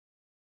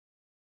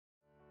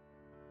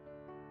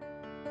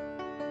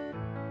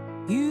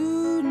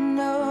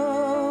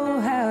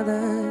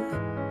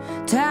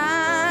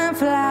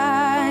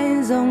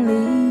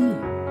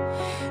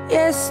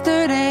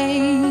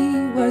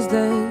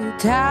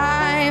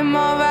time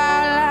of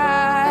our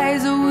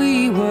lives.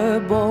 We were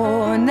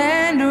born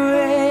and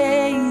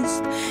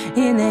raised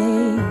in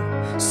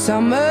a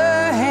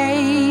summer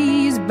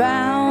haze,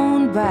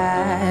 bound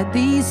by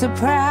the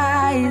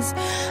surprise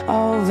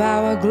of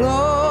our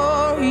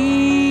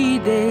glory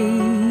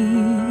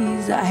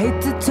days. I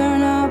hate to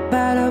turn up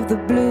out of the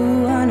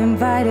blue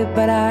uninvited,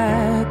 but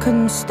I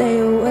couldn't stay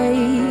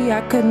away,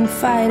 I couldn't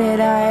fight it.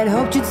 I had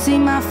hoped you'd see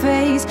my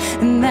face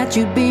and that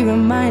you'd be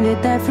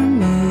reminded that for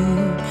me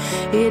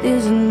it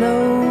isn't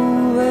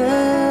over.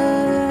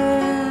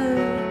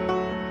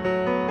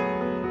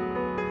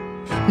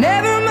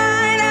 Never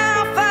mind,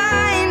 I'll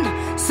find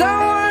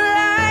someone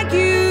like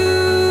you.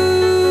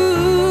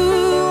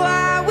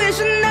 I wish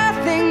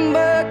nothing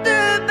but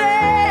the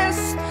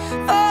best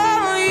for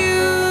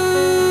you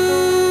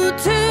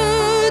too.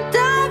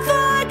 Don't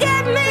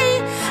forget me,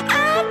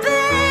 I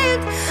beg.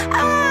 I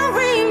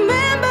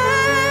remember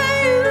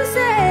you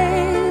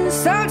said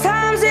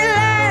sometimes it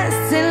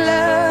lasts in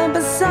love,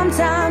 but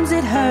sometimes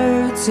it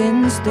hurts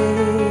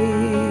instead.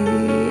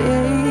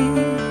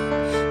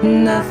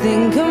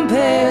 Nothing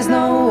compares,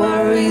 no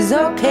worries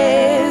or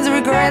cares,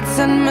 regrets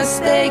and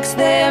mistakes,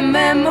 their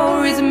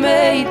memories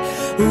made.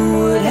 Who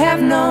would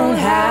have known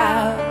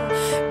how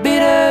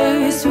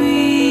bittersweet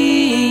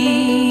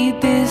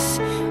this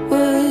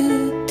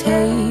would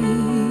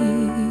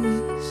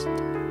taste?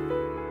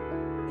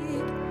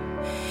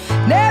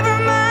 Never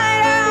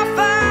mind, I'll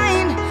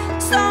find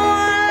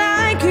someone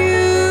like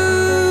you.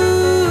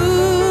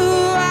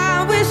 I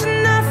wish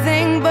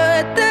nothing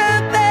but the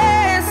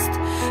best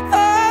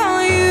for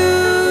you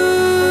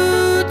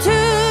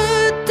too.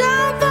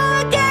 Don't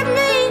forget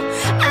me,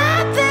 I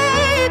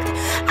begged.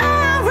 I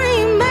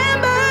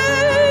remember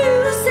you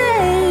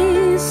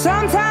say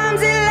sometimes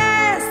it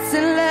lasts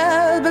in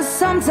love, but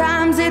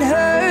sometimes it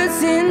hurts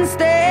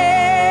instead.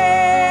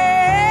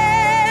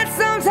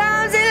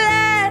 Sometimes it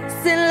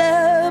lasts in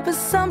love, but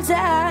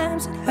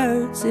sometimes it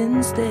hurts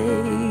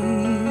instead.